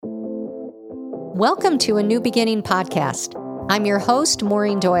Welcome to a New Beginning podcast. I'm your host,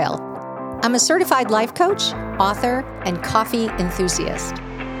 Maureen Doyle. I'm a certified life coach, author, and coffee enthusiast.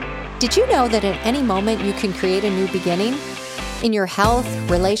 Did you know that at any moment you can create a new beginning in your health,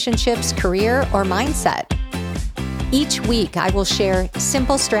 relationships, career, or mindset? Each week, I will share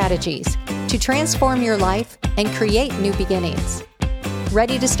simple strategies to transform your life and create new beginnings.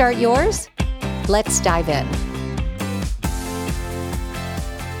 Ready to start yours? Let's dive in.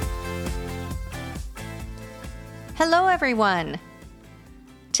 Hello, everyone.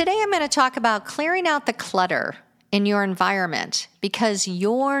 Today, I'm going to talk about clearing out the clutter in your environment because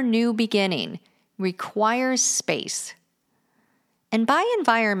your new beginning requires space. And by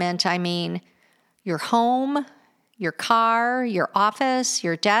environment, I mean your home, your car, your office,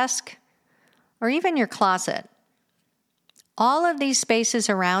 your desk, or even your closet. All of these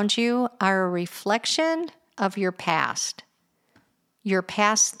spaces around you are a reflection of your past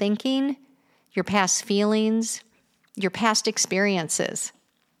thinking, your past feelings, your past experiences,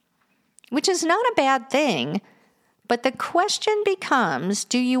 which is not a bad thing, but the question becomes,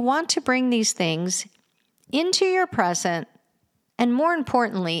 do you want to bring these things into your present and, more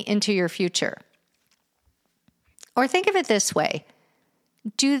importantly, into your future? Or think of it this way.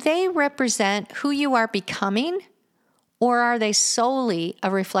 Do they represent who you are becoming, or are they solely a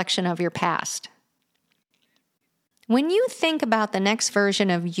reflection of your past? When you think about the next version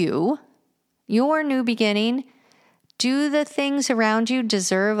of you, your new beginning, do the things around you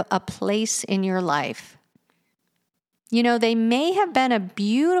deserve a place in your life? You know, they may have been a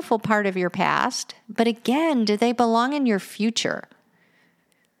beautiful part of your past, but again, do they belong in your future?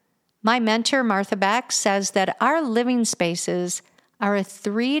 My mentor, Martha Beck, says that our living spaces are a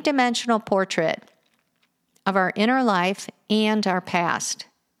three-dimensional portrait of our inner life and our past.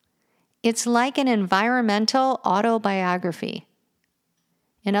 It's like an environmental autobiography.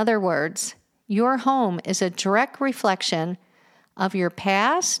 In other words, your home is a direct reflection of your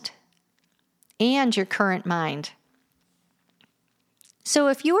past and your current mind. So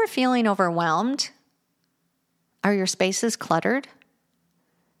if you are feeling overwhelmed, are your spaces cluttered?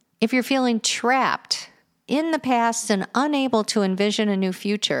 If you're feeling trapped in the past and unable to envision a new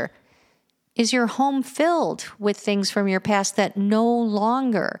future, is your home filled with things from your past that no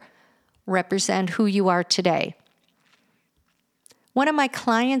longer represent who you are today? One of my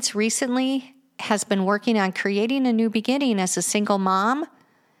clients recently has been working on creating a new beginning as a single mom,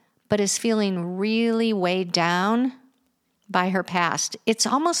 but is feeling really weighed down by her past. It's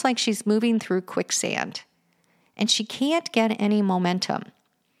almost like she's moving through quicksand, and she can't get any momentum.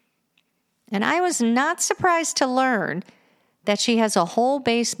 And I was not surprised to learn that she has a whole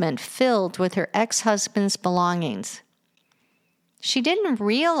basement filled with her ex-husband's belongings. She didn't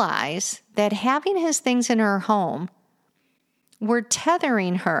realize that having his things in her home were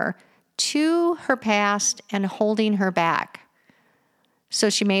tethering her to her past and holding her back. So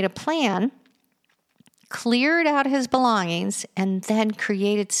she made a plan, cleared out his belongings, and then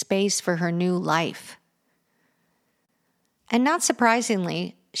created space for her new life. And not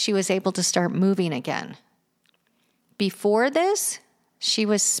surprisingly, she was able to start moving again. Before this, she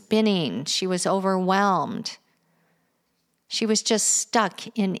was spinning. She was overwhelmed. She was just stuck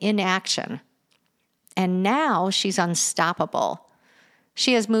in inaction. And now she's unstoppable.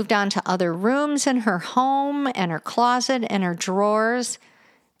 She has moved on to other rooms in her home and her closet and her drawers.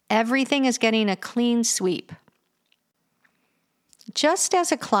 Everything is getting a clean sweep. Just as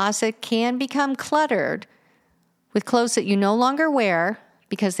a closet can become cluttered with clothes that you no longer wear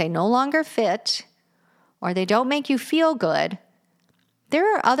because they no longer fit or they don't make you feel good,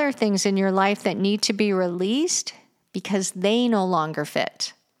 there are other things in your life that need to be released because they no longer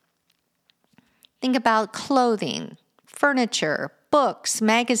fit. Think about clothing, furniture, books,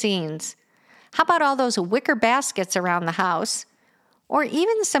 magazines. How about all those wicker baskets around the house, or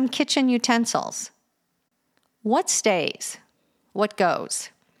even some kitchen utensils? What stays? What goes?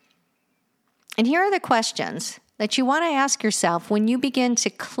 And here are the questions that you want to ask yourself when you begin to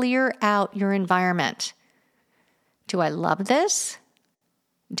clear out your environment. Do I love this?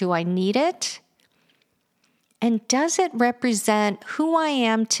 Do I need it? And does it represent who I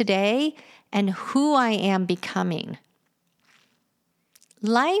am today and who I am becoming?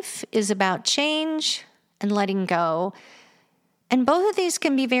 Life is about change and letting go, and both of these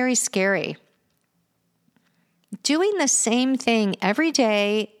can be very scary. Doing the same thing every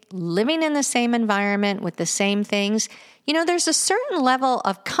day, living in the same environment with the same things, there's a certain level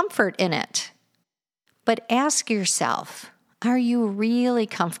of comfort in it. But ask yourself, are you really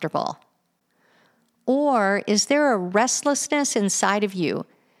comfortable? Or is there a restlessness inside of you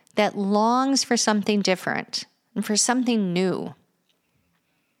that longs for something different and for something new?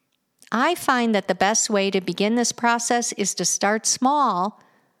 I find that the best way to begin this process is to start small,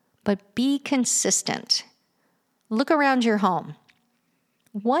 but be consistent. Look around your home.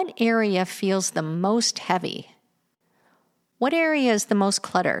 What area feels the most heavy? What area is the most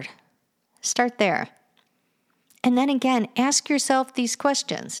cluttered? Start there. And then again, ask yourself these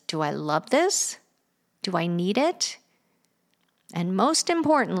questions. Do I love this? Do I need it? And most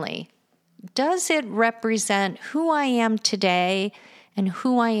importantly, does it represent who I am today and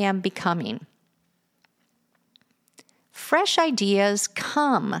who I am becoming? Fresh ideas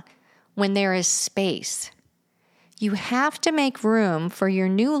come when there is space. You have to make room for your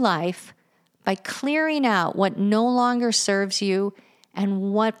new life by clearing out what no longer serves you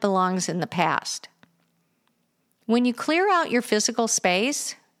and what belongs in the past. When you clear out your physical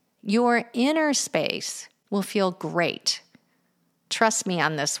space, your inner space will feel great. Trust me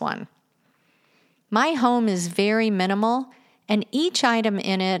on this one. My home is very minimal, and each item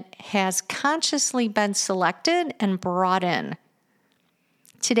in it has consciously been selected and brought in.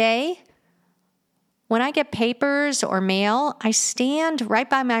 Today, when I get papers or mail, I stand right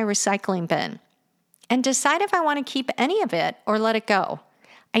by my recycling bin and decide if I want to keep any of it or let it go.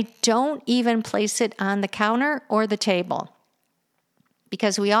 I don't even place it on the counter or the table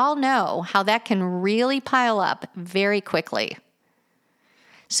because we all know how that can really pile up very quickly.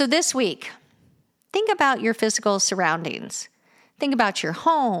 So this week, think about your physical surroundings. Think about your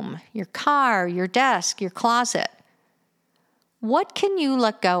home, your car, your desk, your closet. What can you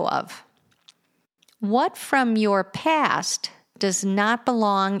let go of? What from your past does not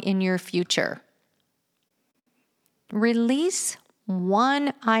belong in your future? Release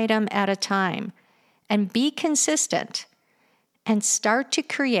one item at a time and be consistent and start to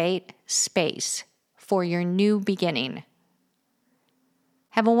create space for your new beginning.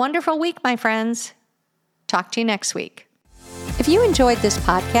 Have a wonderful week, my friends. Talk to you next week. If you enjoyed this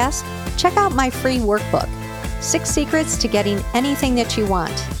podcast, check out my free workbook, 6 Secrets to Getting Anything That You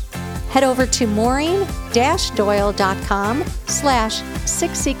Want. Head over to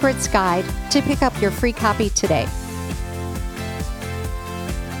maureen-doyle.com/6secretsguide to pick up your free copy today.